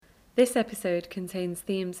This episode contains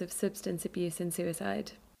themes of substance abuse and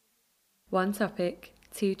suicide. One topic,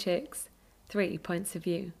 2 chicks, 3 points of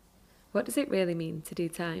view. What does it really mean to do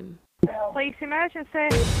time? Police emergency.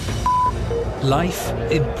 Life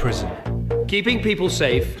in prison. Keeping people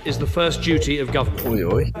safe is the first duty of government. Oi,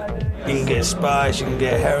 oi. You can get spice, you can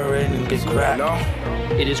get heroin, you can get crack.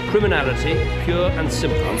 No, It is criminality, pure and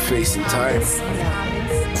simple. I'm facing time.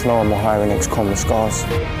 It's now I'm hiring ex-con with scars.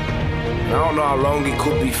 I don't know how long it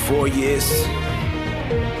could be, 4 years,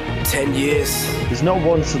 10 years, There's not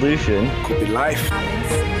one solution. could be life.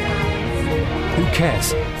 Who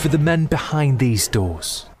cares for the men behind these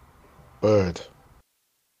doors? Bird.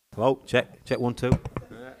 Hello, check 1 2.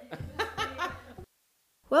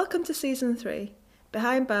 Welcome to Season 3,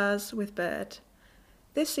 Behind Bars with Bird.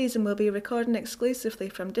 This season we'll be recording exclusively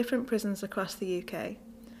from different prisons across the UK.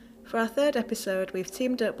 For our third episode, we've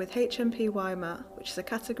teamed up with HMP Weimar, which is a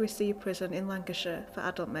Category C prison in Lancashire for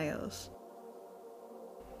adult males.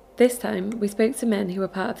 This time, we spoke to men who were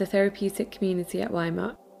part of the therapeutic community at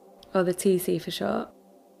Weimar, or the TC for short.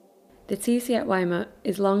 The TC at Weimar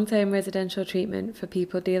is long-term residential treatment for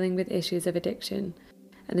people dealing with issues of addiction,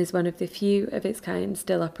 and is one of the few of its kind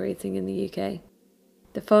still operating in the UK.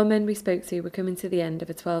 The 4 men we spoke to were coming to the end of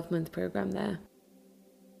a 12-month programme there.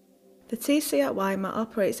 The TC at Weimar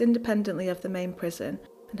operates independently of the main prison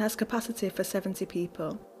and has capacity for 70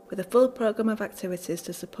 people, with a full programme of activities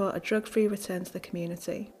to support a drug-free return to the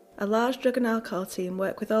community. A large drug and alcohol team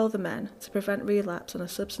work with all the men to prevent relapse on a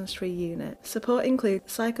substance-free unit. Support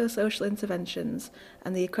includes psychosocial interventions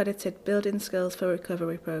and the accredited Building Skills for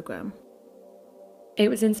Recovery programme. It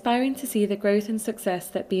was inspiring to see the growth and success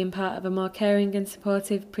that being part of a more caring and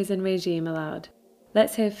supportive prison regime allowed.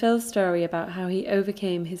 Let's hear Phil's story about how he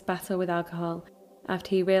overcame his battle with alcohol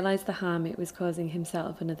after he realised the harm it was causing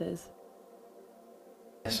himself and others.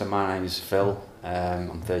 So my name is Phil,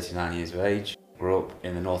 I'm 39 years of age, grew up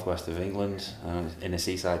in the northwest of England, in a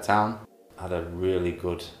seaside town. Had a really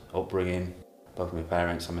good upbringing, both my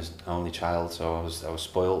parents. I'm an only child, so I was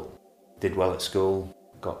spoilt. Did well at school,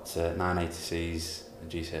 got 9 ATCs at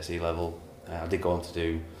GCSE level. I did go on to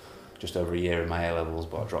do just over a year in my A-levels,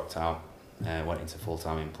 but I dropped out. Went into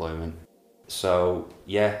full-time employment. So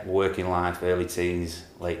yeah, working life, early teens,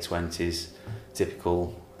 late 20s,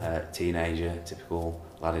 typical teenager, typical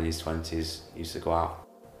lad in his 20s. Used to go out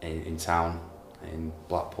in town in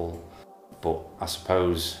Blackpool. But I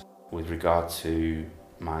suppose with regard to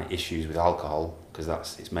my issues with alcohol, because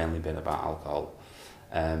it's mainly been about alcohol,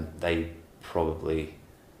 it probably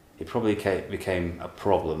became a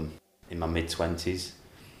problem in my mid-20s,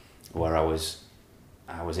 where I was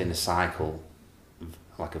in a cycle,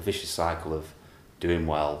 like a vicious cycle of doing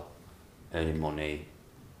well, earning money,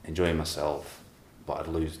 enjoying myself, but I'd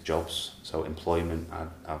lose jobs. So employment,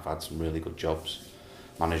 I've had some really good jobs,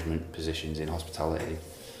 management positions in hospitality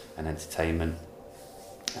and entertainment.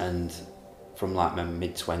 And from like my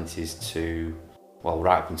mid-20s to, well,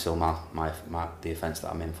 right up until the offence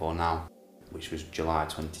that I'm in for now, which was July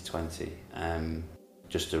 2020,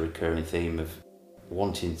 just a recurring theme of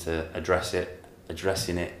wanting to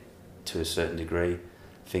addressing it to a certain degree,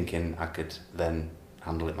 thinking I could then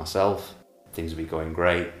handle it myself, things would be going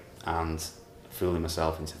great, and fooling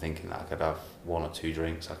myself into thinking that I could have 1 or 2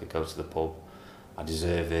 drinks, I could go to the pub, I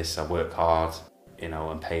deserve this, I work hard,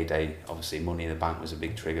 and payday, obviously money in the bank was a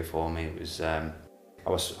big trigger for me. It was, I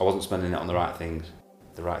wasn't spending it on the right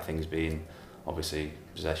things being obviously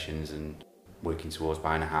possessions and working towards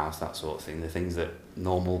buying a house, that sort of thing, the things that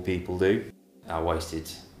normal people do. I wasted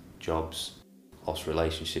jobs, lost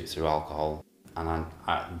relationships through alcohol, and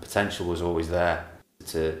the potential was always there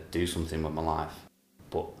to do something with my life,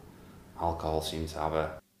 but alcohol seemed to have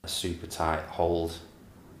a super tight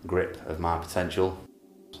grip of my potential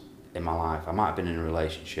in my life. I might have been in a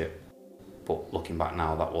relationship, but looking back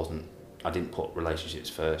now, I didn't put relationships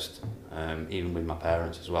first, even with my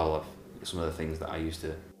parents as well. Some of the things that I used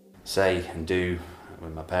to say and do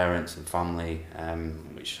with my parents and family,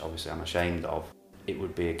 which obviously I'm ashamed of, it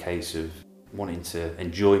would be a case of wanting to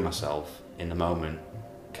enjoy myself in the moment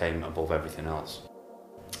came above everything else.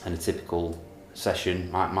 And a typical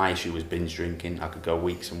session, my issue was binge drinking. I could go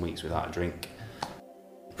weeks and weeks without a drink,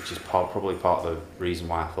 which is probably part of the reason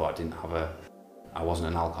why I thought I wasn't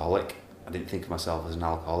an alcoholic. I didn't think of myself as an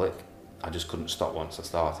alcoholic. I just couldn't stop once I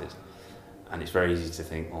started. And it's very easy to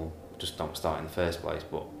think, well, just don't start in the first place.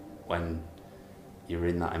 But when you're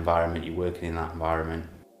in that environment, you're working in that environment,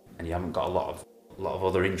 and you haven't got a lot of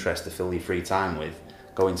other interests to fill your free time with,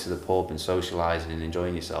 going to the pub and socialising and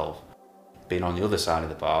enjoying yourself, being on the other side of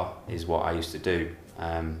the bar is what I used to do.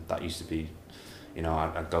 That used to be,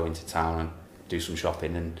 I'd go into town and do some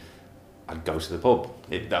shopping, and I'd go to the pub.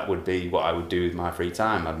 That would be what I would do with my free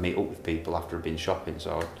time. I'd meet up with people after I'd been shopping,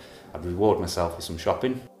 so I'd reward myself with some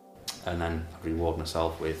shopping, and then I'd reward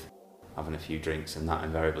myself with having a few drinks, and that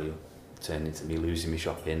invariably turned into me losing my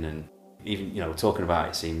shopping. And even, talking about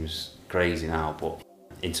it seems crazy now, but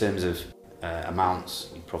in terms of amounts,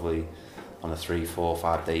 you're probably on a 3, 4,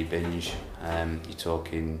 5 day binge, you're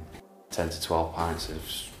talking 10 to 12 pints of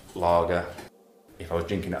lager. If I was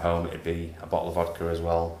drinking at home, it'd be a bottle of vodka as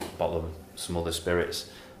well, a bottle of some other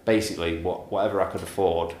spirits. Basically, whatever I could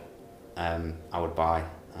afford, I would buy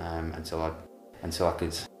until I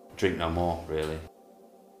could drink no more, really.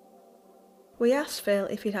 We asked Phil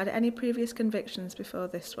if he'd had any previous convictions before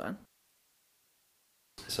this one.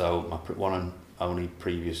 So my one and only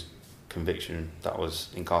previous conviction that I was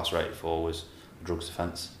incarcerated for was a drugs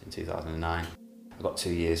offence in 2009. I got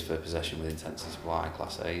 2 years for possession with intent to supply,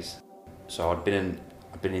 Class A's. So I'd been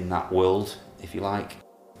in that world, if you like,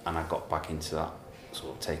 and I got back into that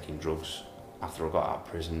sort of taking drugs after I got out of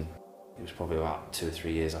prison. It was probably about 2 or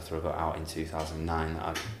 3 years after I got out in 2009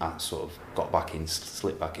 that I sort of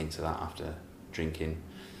slipped back into that after drinking.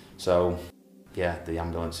 So yeah, the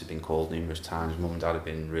ambulance had been called numerous times. Mum and Dad had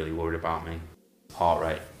been really worried about me. Heart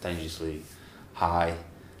rate dangerously high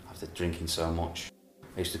after drinking so much.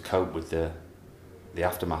 I used to cope with the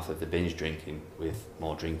aftermath of the binge drinking with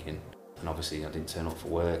more drinking. And obviously I didn't turn up for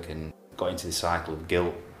work and got into the cycle of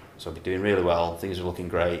guilt. So I'd be doing really well, things were looking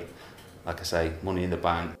great. Like I say, money in the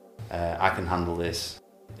bank, I can handle this.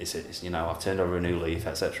 It's I've turned over a new leaf,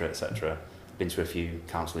 etc, etc. Been to a few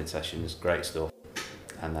counselling sessions, great stuff.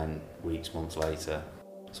 And then weeks, months later,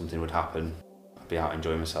 something would happen. I'd be out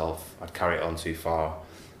enjoying myself, I'd carry it on too far,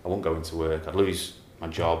 I wouldn't go into work, I'd lose my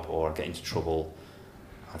job or I'd get into trouble.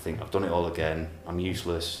 I think I've done it all again, I'm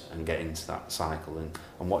useless, and get into that cycle.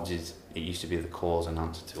 And what did it used to be the cause and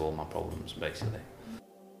answer to all my problems, basically.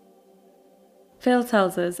 Phil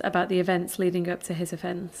tells us about the events leading up to his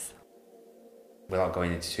offence. Without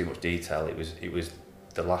going into too much detail, it was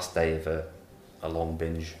the last day of a long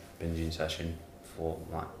binging session for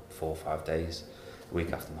like 4 or 5 days, a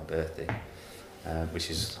week after my birthday, which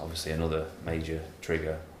is obviously another major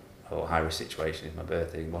trigger or high-risk situation. Is my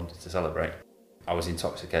birthday, wanted to celebrate. I was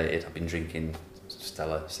intoxicated. I've been drinking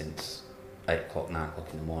Stella since 8 o'clock, 9 o'clock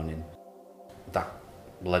in the morning. That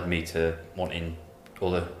led me to wanting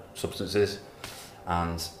other substances,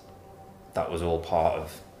 and that was all part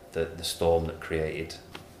of the storm that created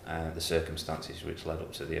the circumstances which led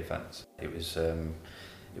up to the offence. It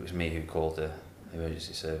was me who called the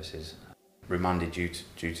emergency services. Remanded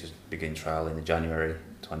due to begin trial in January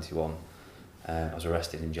 21. I was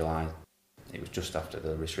arrested in July. It was just after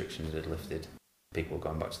the restrictions had lifted. People were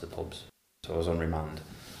going back to the pubs. So I was on remand,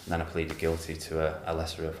 and then I pleaded guilty to a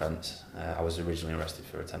lesser offence. I was originally arrested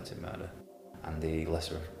for attempted murder, and the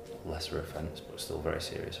lesser offence, but still very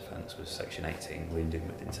serious offence, was Section 18, wounding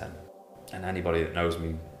with intent. And anybody that knows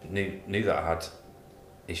me knew that I had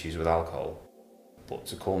issues with alcohol, but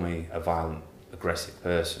to call me a violent, aggressive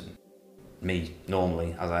person, me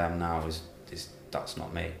normally as I am now, is that's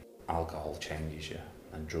not me. Alcohol changes you,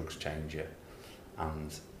 and drugs change you,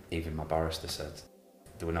 and even my barrister said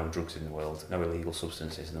there were no drugs in the world, no illegal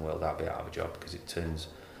substances in the world, I'd be out of a job, because it turns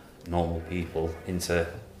normal people into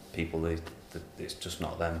people that it's just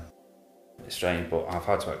not them. It's strange, but I've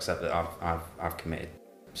had to accept that I've committed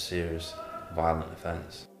serious violent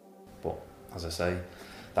offence. But as I say,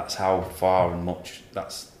 that's how far and much,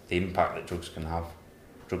 that's the impact that drugs and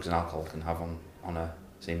alcohol can have on a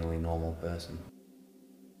seemingly normal person.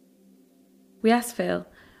 We asked Phil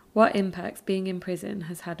what impacts being in prison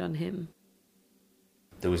has had on him.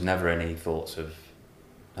 There was never any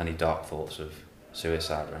dark thoughts of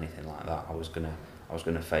suicide or anything like that. I was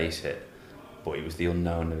gonna face it, but it was the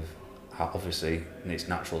unknown of how, obviously, and it's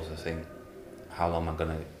natural to think, how long am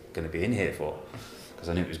I gonna be in here for? Because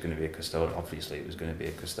I knew it was going to be a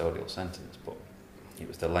custodial sentence, but it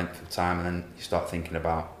was the length of time, and then you start thinking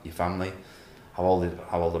about your family. How old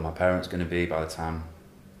are my parents going to be by the time,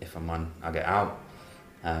 if and when I get out?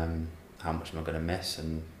 How much am I going to miss?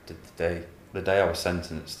 And the day I was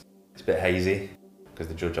sentenced, it's a bit hazy, because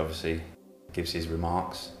the judge obviously gives his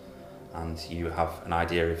remarks, and you have an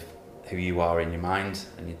idea of who you are in your mind,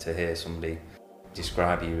 and to hear somebody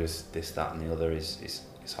describe you as this, that and the other is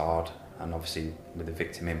hard. And obviously with the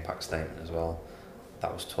victim impact statement as well,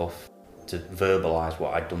 that was tough. To verbalise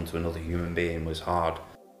what I'd done to another human being was hard,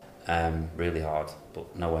 really hard,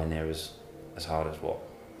 but nowhere near as hard as what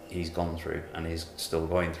he's gone through and he's still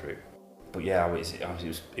going through. But yeah,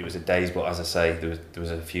 it was a daze, but as I say, there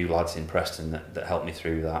was a few lads in Preston that helped me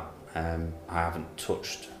through that. I haven't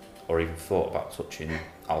touched or even thought about touching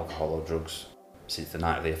alcohol or drugs since the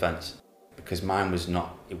night of the offence. because mine was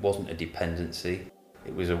not, it wasn't a dependency,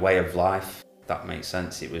 it was a way of life, if that makes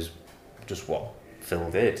sense. It was just what Phil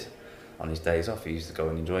did on his days off. He used to go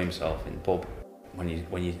and enjoy himself in the pub. When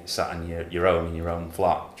you sat in your own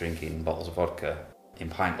flat, drinking bottles of vodka in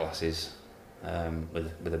pint glasses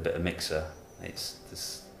with a bit of mixer,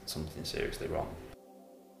 there's something seriously wrong.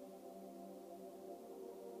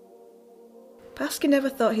 Paskey never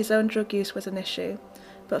thought his own drug use was an issue,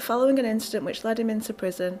 but following an incident which led him into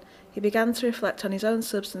prison, he began to reflect on his own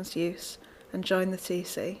substance use and joined the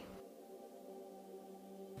TC.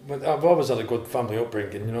 I've always had a good family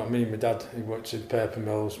upbringing, you know what I mean? My dad, he worked in paper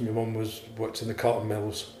mills, my mum worked in the cotton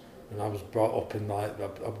mills, and I was brought up in I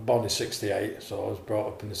was born in 68, so I was brought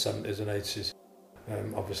up in the 70s and 80s.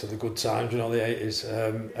 Obviously the good times, you know, the 80s.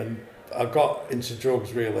 And I got into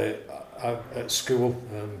drugs really at school.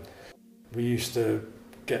 We used to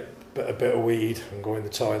get a bit of weed and go in the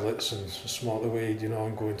toilets and smoke the weed, you know,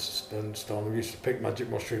 and go into Stone. We used to pick magic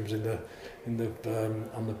mushrooms on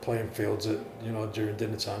the playing fields at, you know, during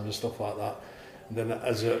dinner times and stuff like that. And then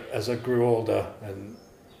as I grew older, and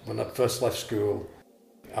when I first left school,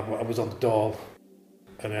 I was on the dole,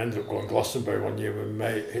 and I ended up going to Glastonbury one year with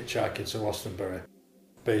my mate, hitchhiking to Glastonbury.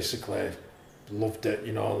 Basically, loved it,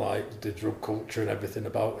 you know, like the drug culture and everything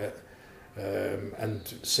about it. And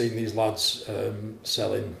seeing these lads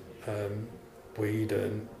selling weed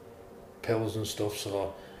and pills and stuff,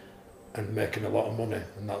 and making a lot of money,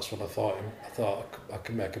 and that's what I thought I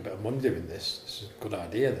could make a bit of money doing this. This is a good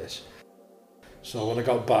idea, this. So when I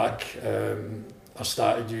got back, I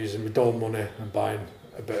started using my dole money and buying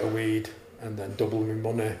a bit of weed, and then doubling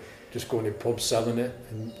my money, just going in pubs selling it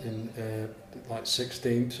in like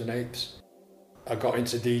 16ths and 8ths. I got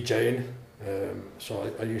into DJing.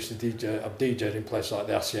 So I used to DJ. I've DJed in places like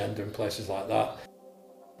the Hacienda and places like that.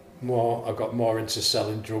 I got more into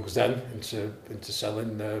selling drugs then, into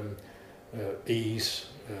selling E's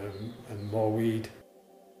and more weed.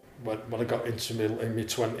 When I got into in my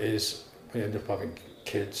 20s, I ended up having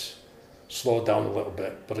kids. Slowed down a little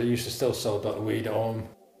bit, but I used to still sell a bit of weed at home.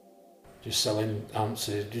 Just selling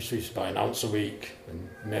ounces. Just used to buy an ounce a week and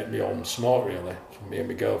make my own smoke really. For me and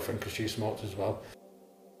my girlfriend, because she smoked as well.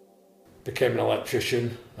 Became an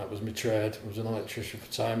electrician, that was my trade. I was an electrician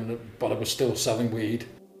for time, but I was still selling weed.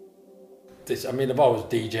 I've always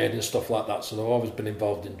DJed and stuff like that, so I've always been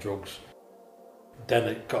involved in drugs. Then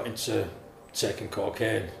it got into taking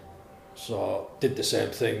cocaine, so did the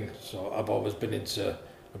same thing. So I've always been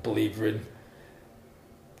a believer in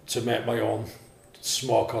to make my own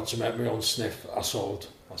smoke or to make my own sniff. I sold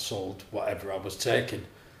whatever I was taking.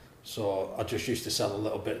 So I just used to sell a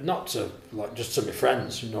little bit, not to just to my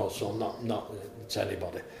friends, you know, so not to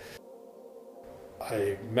anybody.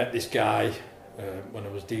 I met this guy when I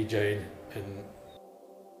was DJing, and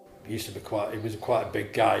he was quite a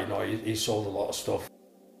big guy, you know, he sold a lot of stuff.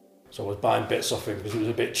 So I was buying bits off him because it was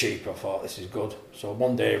a bit cheaper. I thought, this is good. So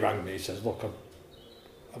one day he rang me, he says, look,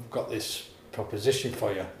 I've got this proposition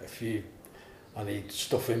for you. I need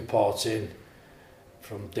stuff importing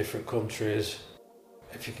from different countries.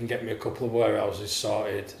 If you can get me a couple of warehouses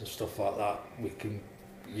sorted and stuff like that,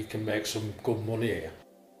 you can make some good money here.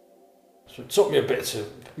 So it took me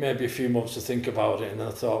maybe a few months to think about it, and then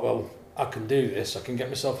I thought, well, I can do this. I can get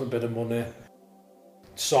myself a bit of money,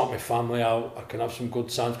 sort my family out. I can have some good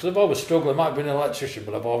times, because I've always struggled. I might have been an electrician,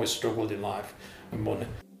 but I've always struggled in life with money.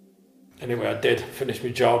 Anyway, I did finish my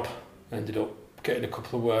job. Ended up getting a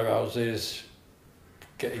couple of warehouses,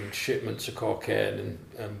 getting shipments of cocaine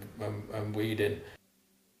and weed in.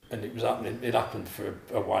 And it was happening. It happened for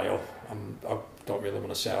a while. I don't really want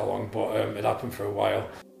to say how long, but it happened for a while.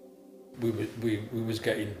 We was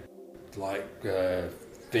getting like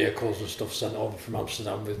vehicles and stuff sent over from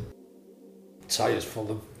Amsterdam with tyres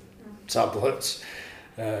full of tablets.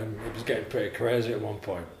 It was getting pretty crazy at one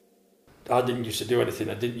point. I didn't used to do anything.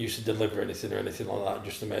 I didn't used to deliver anything or anything like that,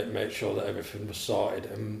 just to make sure that everything was sorted.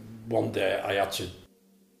 And one day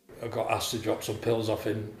I got asked to drop some pills off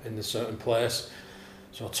in a certain place.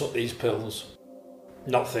 So I took these pills,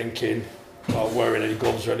 not thinking about wearing any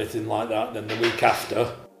gloves or anything like that. Then the week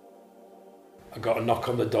after, I got a knock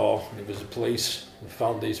on the door, and it was the police. They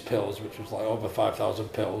found these pills, which was like over 5,000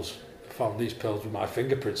 pills. I found these pills with my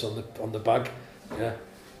fingerprints on the bag. Yeah,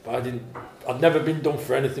 but I'd never been done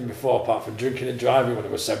for anything before apart from drinking and driving when I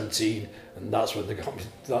was 17, and that's when they got me.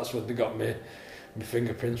 That's when they got me my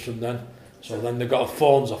fingerprints from then. So then they got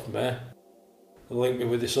phones off me. They linked me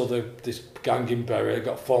with this gang in Bury. I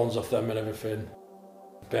got phones off them and everything.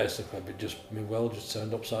 Basically, my world just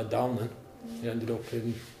turned upside down then. I ended up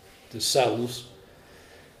in the cells.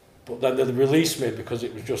 But then they released me because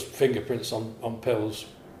it was just fingerprints on pills.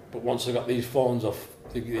 But once I got these phones off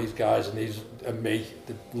these guys and me,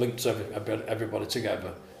 they linked everybody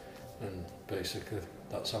together, and basically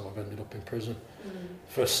that's how I've ended up in prison.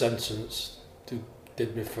 First sentence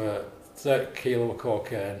did me for 30 kilo of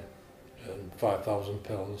cocaine and 5,000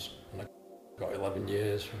 pills, and I got 11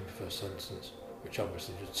 years from the first sentence, which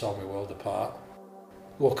obviously just tore my world apart.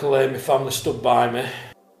 Luckily, my family stood by me.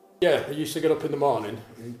 Yeah, I used to get up in the morning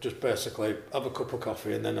and just basically have a cup of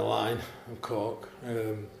coffee and then a line of coke.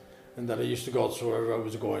 And then I used to go to wherever I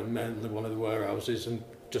was going, mainly one of the warehouses, and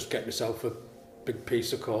just get myself a big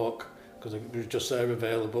piece of coke because it was just there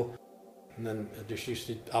available. And then I just used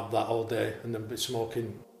to have that all day and then be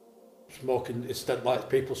smoking, instead like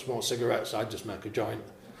people smoke cigarettes, I'd just make a joint.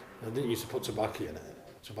 I didn't used to put tobacco in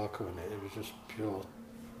it, it was just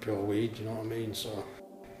pure weed, you know what I mean? So,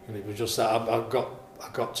 and it was just that I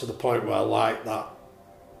got to the point where I liked that,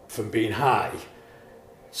 from being high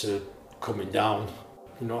to coming down,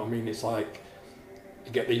 you know what I mean? It's like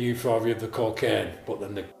you get the euphoria of the cocaine, but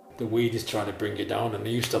then the weed is trying to bring you down, and I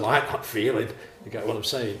used to like that feeling, you get what I'm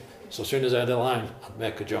saying? So as soon as I had a line, I'd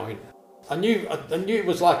make a joint. I knew it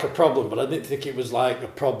was like a problem, but I didn't think it was like a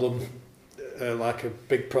problem, like a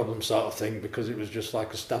big problem sort of thing, because it was just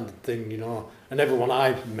like a standard thing, you know. And everyone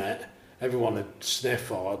I met, everyone had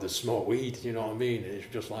sniff or they'd smoke weed, you know what I mean? It was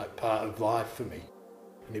just like part of life for me.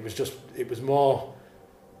 And it was more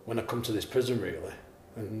when I come to this prison really.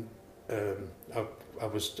 And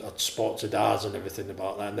I'd spot to Dars and everything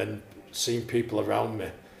about that, and then seeing people around me,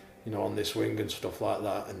 you know, on this wing and stuff like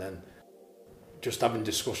that, and then just having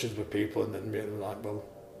discussions with people, and then being like, well,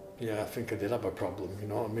 yeah, I think I did have a problem, you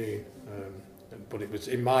know what I mean? But it was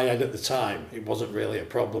in my head at the time, it wasn't really a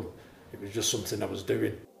problem. It was just something I was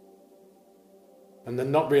doing. And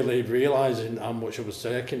then not really realising how much I was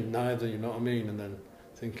taking neither, you know what I mean? And then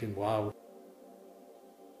thinking, wow.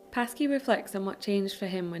 Paskey reflects on what changed for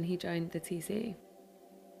him when he joined the TC.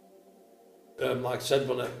 Like I said,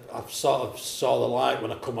 when I sort of saw the light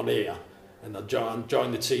when I come on here, and I joined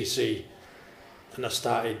the TC, and I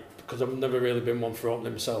started, because I've never really been one for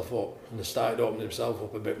opening myself up, and I started opening myself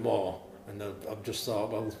up a bit more, and I've just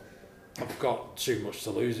thought, well, I've got too much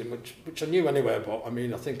to lose, which I knew anyway, but I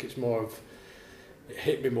mean, I think it's more of, it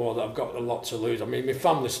hit me more that I've got a lot to lose. I mean, my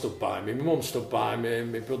family stood by me, my mum stood by me,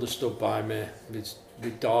 my brother stood by me, my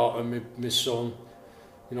daughter, my son,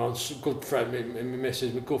 you know, good friend, my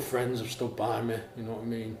missus, my good friends have stood by me, you know what I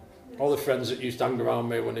mean? All the friends that used to hang around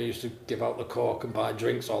me when I used to give out the coke and buy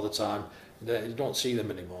drinks all the time, you don't see them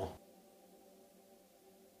anymore.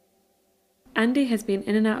 Andy has been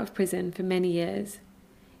in and out of prison for many years.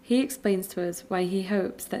 He explains to us why he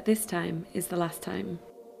hopes that this time is the last time.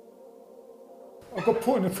 I got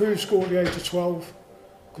put in a food school at the age of 12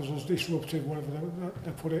 because I was disruptive, whatever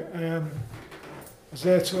they put it. I was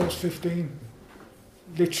there till I was 15.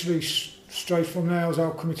 Literally straight from there I was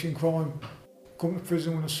out committing crime. Come to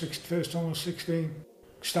prison when I was first time I was 16.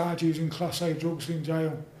 Started using Class A drugs in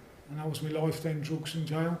jail, and that was my life then, drugs in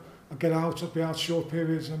jail. I'd get out, I'd be out short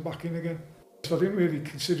periods and back in again. So I didn't really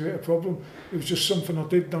consider it a problem. It was just something I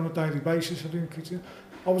did on a daily basis.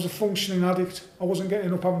 I was a functioning addict. I wasn't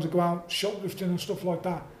getting up having to go out shoplifting and stuff like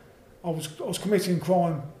that. I was committing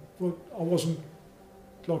crime, but I wasn't,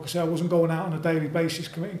 like I said, I wasn't going out on a daily basis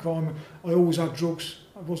committing crime. I always had drugs.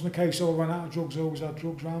 It wasn't a case of I ran out of drugs, I always had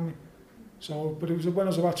drugs around me. So, but it was when I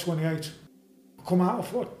was about 28. I come out,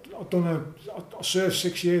 I served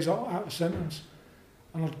 6 years out of sentence,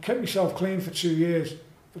 and I'd kept myself clean for 2 years.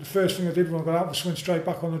 But the first thing I did when I got out was went straight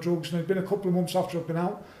back on the drugs, and it'd been a couple of months after I'd been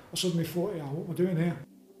out, I suddenly thought, yeah, what am I doing here?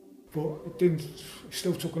 But it didn't, it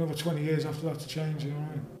still took another 20 years after that to change, you know what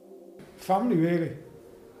I mean? Family, really.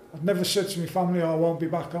 I'd never said to my family, oh, I won't be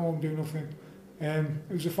back, I won't do nothing.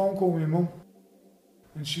 It was a phone call with my mum,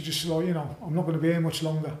 and she just said, like, you know, I'm not going to be here much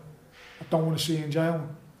longer. I don't want to see you in jail.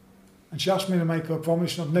 And she asked me to make her a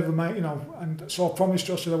promise, and I'd never made, you know, and so I promised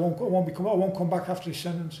her, I said, I won't come back after this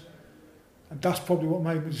sentence. And that's probably what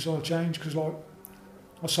made me decide to change, because, like,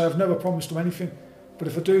 I say I've never promised them anything, but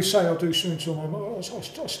if I do say I'll do something to them, I'll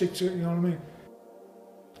stick to it, you know what I mean?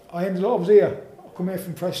 I was here, I come here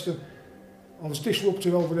from Preston, I was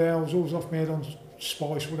disruptive over there, I was always off my head on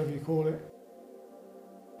spice, whatever you call it,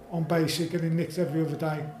 on basic, getting nicked every other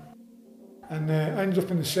day, and I ended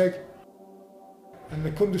up in the SEG, and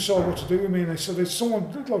they couldn't decide what to do with me, and they said,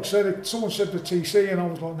 someone said the TC, and I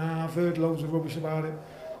was like, nah, I've heard loads of rubbish about it.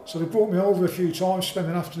 So they brought me over a few times, spent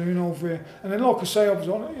an afternoon over here. And then, like I say, I was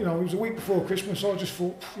on, you know, it was a week before Christmas, so I just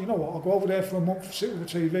thought, you know what, I'll go over there for a month, sit with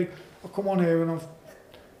the TV, I'll come on here, and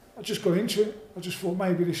I just got into it. I just thought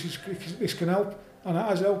maybe this can help. And it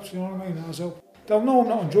has helped, you know what I mean? It has helped. They'll know I'm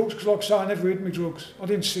not on drugs, because like I say, I never hid my drugs. I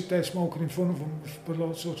didn't sit there smoking in front of them, but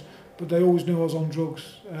like such. but they always knew I was on drugs.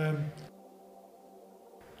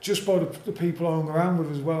 Just by the people I hung around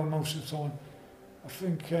with as well most of the time. I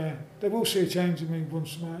think they will see a change in me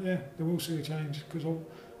once in a while. Yeah, they will see a change, because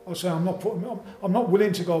I'll say I'm not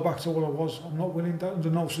willing to go back to what I was. I'm not willing, under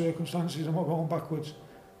no circumstances. I'm not going backwards.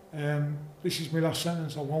 This is my last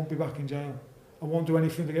sentence. I won't be back in jail. I won't do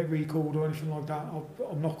anything to get recalled or anything like that.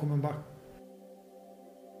 I'm not coming back.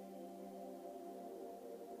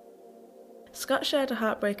 Scott shared a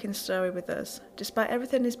heartbreaking story with us. Despite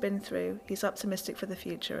everything he's been through, he's optimistic for the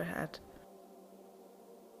future ahead.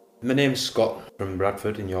 My name's Scott from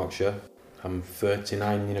Bradford in Yorkshire. I'm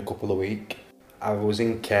 39 in a couple of weeks. I was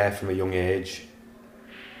in care from a young age,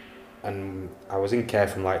 and I was in care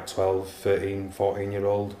from like 12, 13, 14 year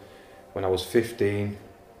old. When I was 15,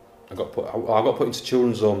 I got put into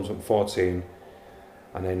children's homes at 14,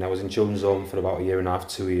 and then I was in children's home for about a year and a half,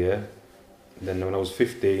 2 years. Then when I was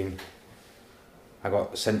 15, I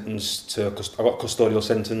got sentenced to, I got custodial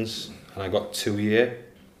sentence, and I got 2 years.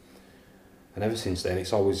 And ever since then,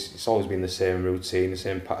 it's always been the same routine, the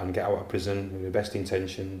same pattern. Get out of prison with the best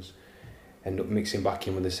intentions, end up mixing back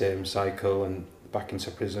in with the same cycle and back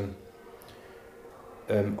into prison.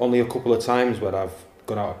 Only a couple of times where I've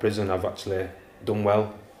got out of prison, I've actually done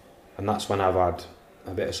well, and that's when I've had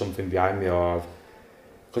a bit of something behind me, or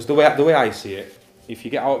because the way I see it, if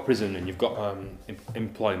you get out of prison and you've got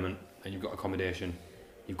employment and you've got accommodation,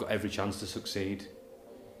 you've got every chance to succeed.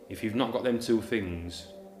 If you've not got them two things,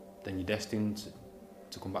 then you're destined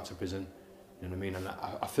to come back to prison. You know what I mean? And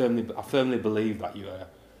I firmly believe that you are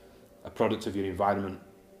a product of your environment.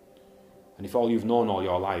 And if all you've known all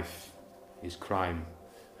your life is crime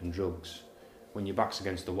and drugs, when your back's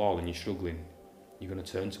against the wall and you're struggling, you're going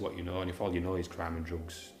to turn to what you know. And if all you know is crime and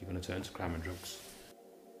drugs, you're going to turn to crime and drugs.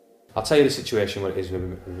 I'll tell you the situation what it is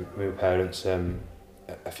with my parents.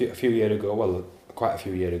 A few years ago, well, quite a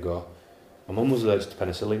few years ago, my mum was allergic to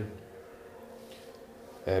penicillin.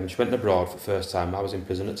 She went abroad for the first time. I was in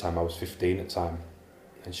prison at the time, I was 15 at the time.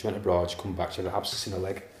 And she went abroad, she come back, she had an abscess in her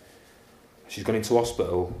leg. She's gone into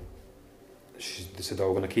hospital. They said, oh,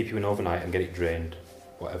 we're going to keep you in overnight and get it drained,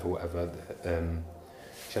 whatever.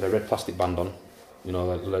 She had a red plastic band on, you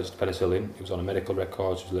know, allergic to penicillin. It was on a medical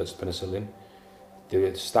record, she was allergic to penicillin.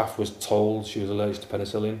 The staff was told she was allergic to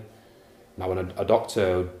penicillin. Now when a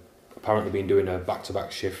doctor, apparently been doing a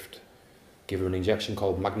back-to-back shift, gave her an injection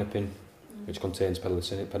called Magnapin, which contains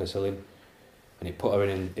penicillin, and it put her in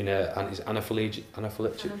an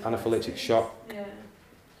anaphylactic shock. Yeah.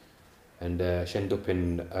 And she ended up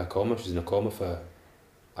in a coma. She was in a coma for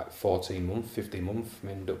like 14 months, 15 months.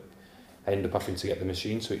 I ended up having to get the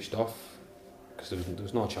machine switched off because there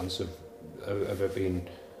was no chance of her being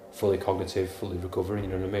fully cognitive, fully recovering, you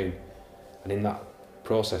know what I mean? And in that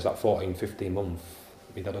process, that 14, 15 months,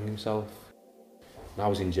 my dad hung himself. And I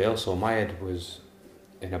was in jail, so my head was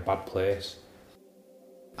in a bad place.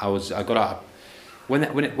 I got out. When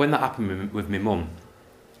that happened with my mum,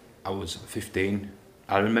 I was 15.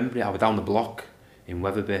 I remember it. I was down the block in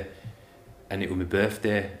Wetherby, and it was my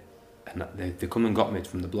birthday. And they come and got me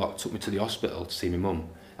from the block, took me to the hospital to see my mum.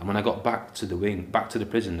 And when I got back to the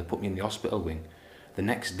prison, they put me in the hospital wing. The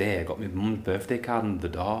next day, I got my mum's birthday card under the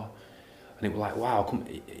door, and it was like, wow,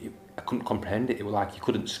 I couldn't comprehend it. It was like you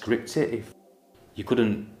couldn't script it. It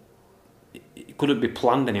couldn't be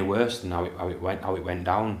planned any worse than how it went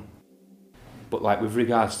down. But like with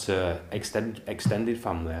regards to extended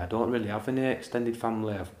family, I don't really have any extended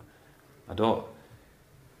family. I don't.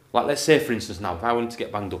 Like, let's say for instance now, if I wanted to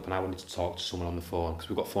get banged up and I wanted to talk to someone on the phone, because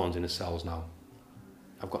we've got phones in the cells now,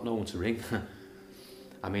 I've got no one to ring.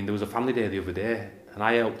 I mean, there was a family day the other day, and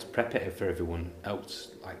I helped prep it for everyone, helped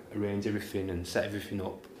like arrange everything and set everything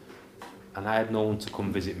up, and I had no one to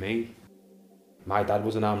come visit me. My dad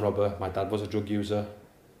was an armed robber, my dad was a drug user,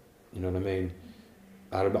 you know what I mean?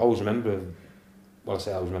 I always remember, well I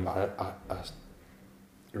say I always remember, I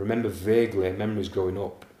remember vaguely memories growing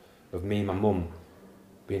up of me and my mum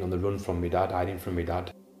being on the run from my dad, hiding from my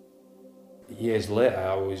dad. Years later, I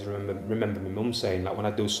always remember my mum saying, like, when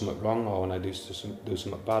I do something wrong or when I do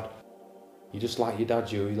something bad, you're just like your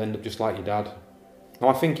dad, you'll end up just like your dad. Now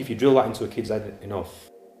I think if you drill that into a kid's head enough,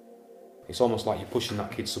 it's almost like you're pushing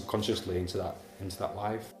that kid subconsciously into that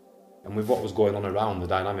life. And with what was going on around, the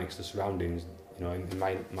dynamics, the surroundings, you know, in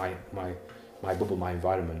my bubble, my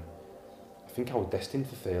environment, I think I was destined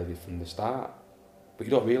for failure from the start. But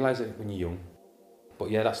you don't realise it when you're young. But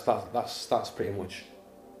yeah, that's pretty much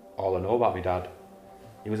all I know about my dad.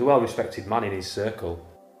 He was a well-respected man in his circle,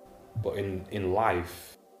 but in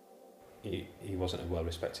life, he wasn't a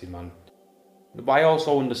well-respected man. But I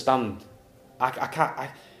also understand, I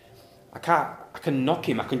can knock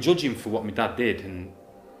him, I can judge him for what my dad did, and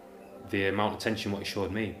the amount of attention what he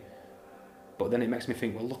showed me. But then it makes me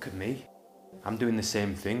think, well, look at me. I'm doing the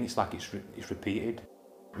same thing. It's like it's repeated.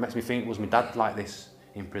 It makes me think, was my dad like this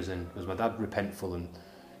in prison? Was my dad repentful and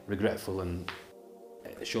regretful and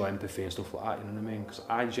show empathy and stuff like that, you know what I mean? Because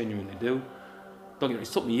I genuinely do. Don't get me,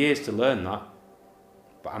 it took me years to learn that,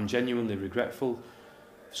 but I'm genuinely regretful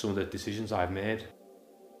for some of the decisions I've made.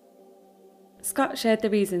 Scott shared the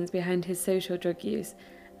reasons behind his social drug use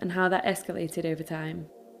and how that escalated over time.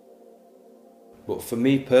 But for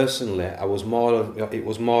me personally, it was more of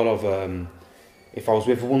if I was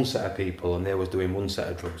with one set of people and they was doing one set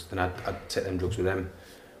of drugs, then I'd take them drugs with them.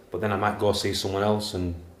 But then I might go see someone else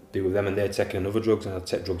and be with them and they're taking another drugs and I'd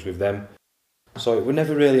take drugs with them. So it was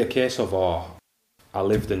never really a case of, I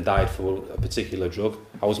lived and died for a particular drug.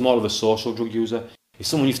 I was more of a social drug user. If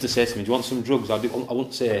someone used to say to me, do you want some drugs? I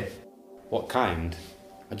wouldn't say what kind,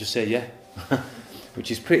 I'd just say yeah.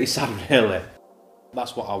 Which is pretty sad really.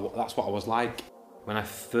 That's what I was like. When I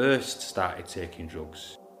first started taking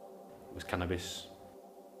drugs, it was cannabis.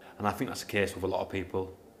 And I think that's the case with a lot of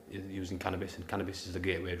people using cannabis, and cannabis is the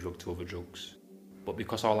gateway drug to other drugs. But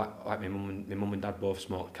because I like my mum and dad both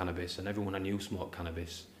smoked cannabis, and everyone I knew smoked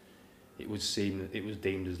cannabis, it was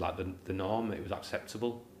deemed as like the norm, it was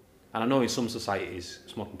acceptable. And I know in some societies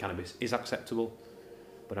smoking cannabis is acceptable,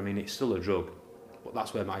 but I mean it's still a drug. But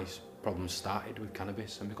that's where my problems started with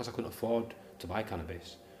cannabis, and because I couldn't afford to buy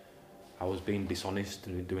cannabis, I was being dishonest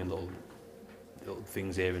and doing little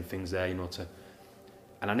things here and things there,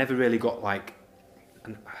 and I never really got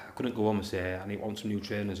and I couldn't go home and say, I want some new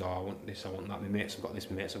trainers, or I want this, I want that, my mates have got this,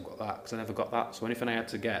 my mates have got that, because I never got that. So anything I had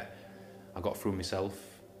to get, I got through myself,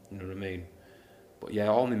 you know what I mean? But yeah,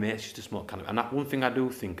 all my mates used to smoke cannabis. And that one thing I do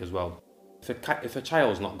think as well, if a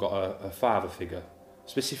child's not got a father figure,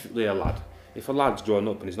 specifically a lad, if a lad's growing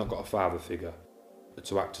up and he's not got a father figure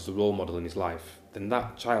to act as a role model in his life, then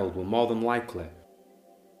that child will more than likely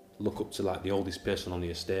look up to the oldest person on the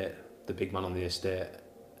estate, the big man on the estate,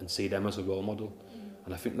 and see them as a role model.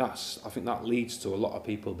 And I think that leads to a lot of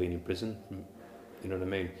people being in prison, you know what I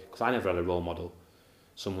mean? Because I never had a role model,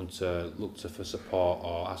 someone to look to for support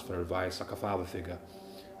or ask for advice, like a father figure.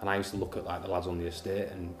 And I used to look at the lads on the estate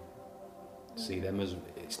and see them as,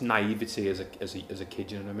 it's naivety as a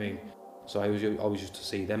kid, you know what I mean? So I always used to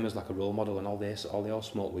see them as like a role model, and all they all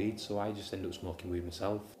smoke weed, so I just ended up smoking weed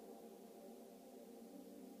myself.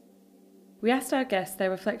 We asked our guests their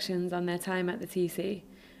reflections on their time at the TC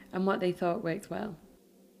and what they thought worked well.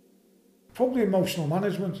 Probably emotional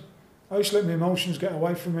management. I used to let my emotions get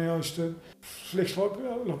away from me. I used to flick like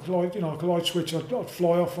a light switch, I'd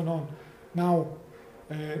fly off and on. Now,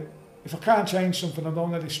 if I can't change something, I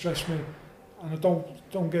don't let it stress me, and I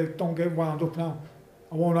don't get wound up now.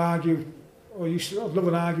 I won't argue. I'd love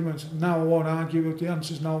an argument. Now I won't argue with the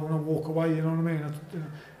answers now when I walk away, you know what I mean?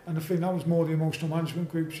 And I think that was more the emotional management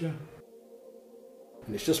groups, yeah.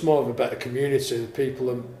 And it's just more of a better community.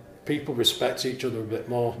 People respect each other a bit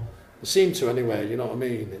more. They seem to anyway, you know what I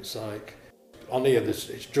mean? It's like, on here,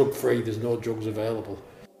 it's drug free, there's no drugs available.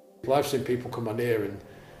 Well, I've seen people come on here and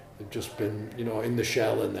they've just been, in the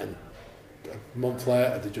shell, and then a month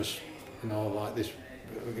later they're just, like this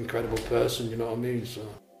incredible person, you know what I mean? So,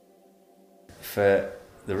 for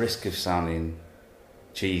the risk of sounding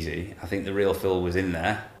cheesy, I think the real Phil was in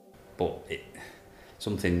there, but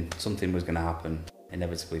something was going to happen.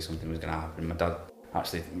 Inevitably something was going to happen.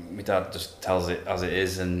 My dad just tells it as it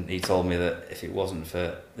is, and he told me that if it wasn't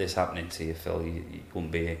for this happening to you, Phil, you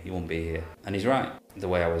wouldn't be here. And he's right. The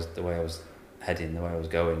way I was heading, the way I was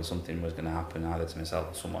going, something was going to happen either to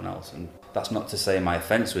myself or someone else. And that's not to say my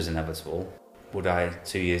offence was inevitable. Would I,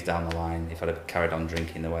 2 years down the line, if I'd have carried on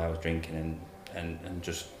drinking the way I was drinking and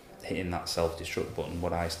just hitting that self-destruct button,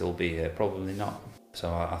 would I still be here? Probably not. So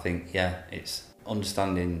I think, it's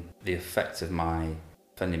understanding the effect of my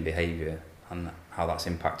offending behaviour and how that's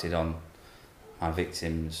impacted on my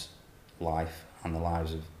victim's life and the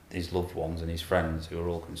lives of his loved ones and his friends who are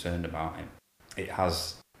all concerned about him.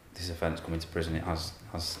 This offence coming to prison, it has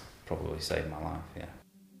probably saved my life, yeah.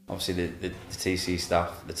 Obviously the TC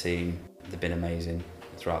staff, the team, they've been amazing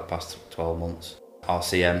throughout the past 12 months. Our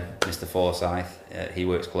CM, Mr. Forsyth, he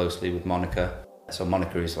works closely with Monica. So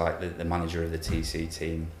Monica is like the manager of the TC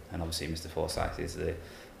team, and obviously Mr. Forsyth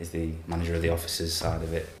is the manager of the officers side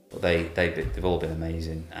of it. But they've all been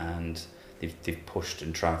amazing, and they've pushed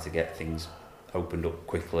and tried to get things opened up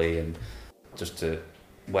quickly, and just to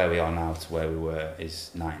where we are now to where we were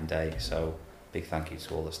is night and day. So big thank you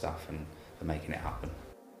to all the staff and for making it happen.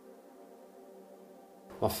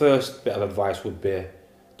 My first bit of advice would be,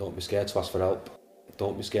 don't be scared to ask for help.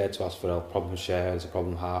 Don't be scared to ask for help. Problem shared is a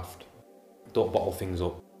problem halved. Don't bottle things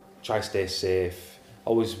up. Try to stay safe.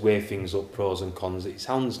 always weigh things up, pros and cons. It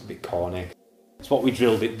sounds a bit corny. It's what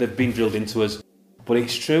they've been drilled into us, but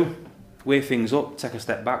it's true. Weigh things up, take a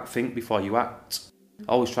step back, think before you act.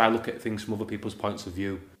 Always try to look at things from other people's points of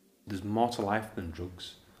view. There's more to life than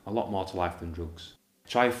drugs, a lot more to life than drugs.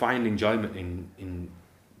 Try to find enjoyment in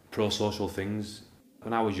pro-social things.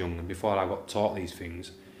 When I was young and before I got taught these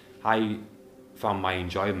things, I found my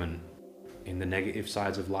enjoyment in the negative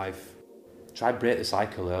sides of life. Try break the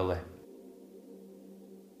cycle early.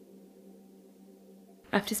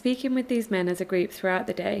 After speaking with these men as a group throughout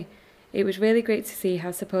the day, it was really great to see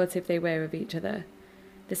how supportive they were of each other.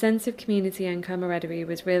 The sense of community and camaraderie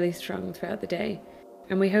was really strong throughout the day,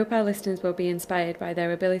 and we hope our listeners will be inspired by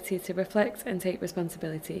their ability to reflect and take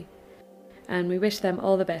responsibility. And we wish them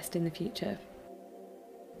all the best in the future.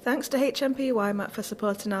 Thanks to HMP Wymot for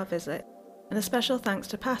supporting our visit, and a special thanks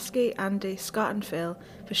to Paskey, Andy, Scott and Phil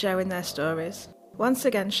for sharing their stories. Once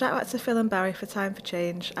again, shout out to Phil and Barry for Time for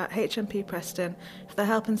Change at HMP Preston for their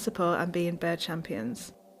help and support and being bird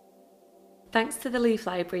champions. Thanks to the Leaf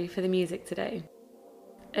Library for the music today.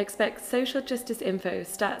 Expect social justice info,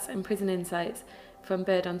 stats and prison insights from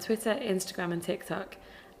Bird on Twitter, Instagram and TikTok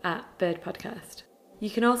at Bird Podcast. You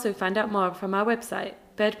can also find out more from our website,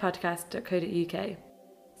 birdpodcast.co.uk.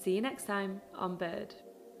 See you next time on Bird.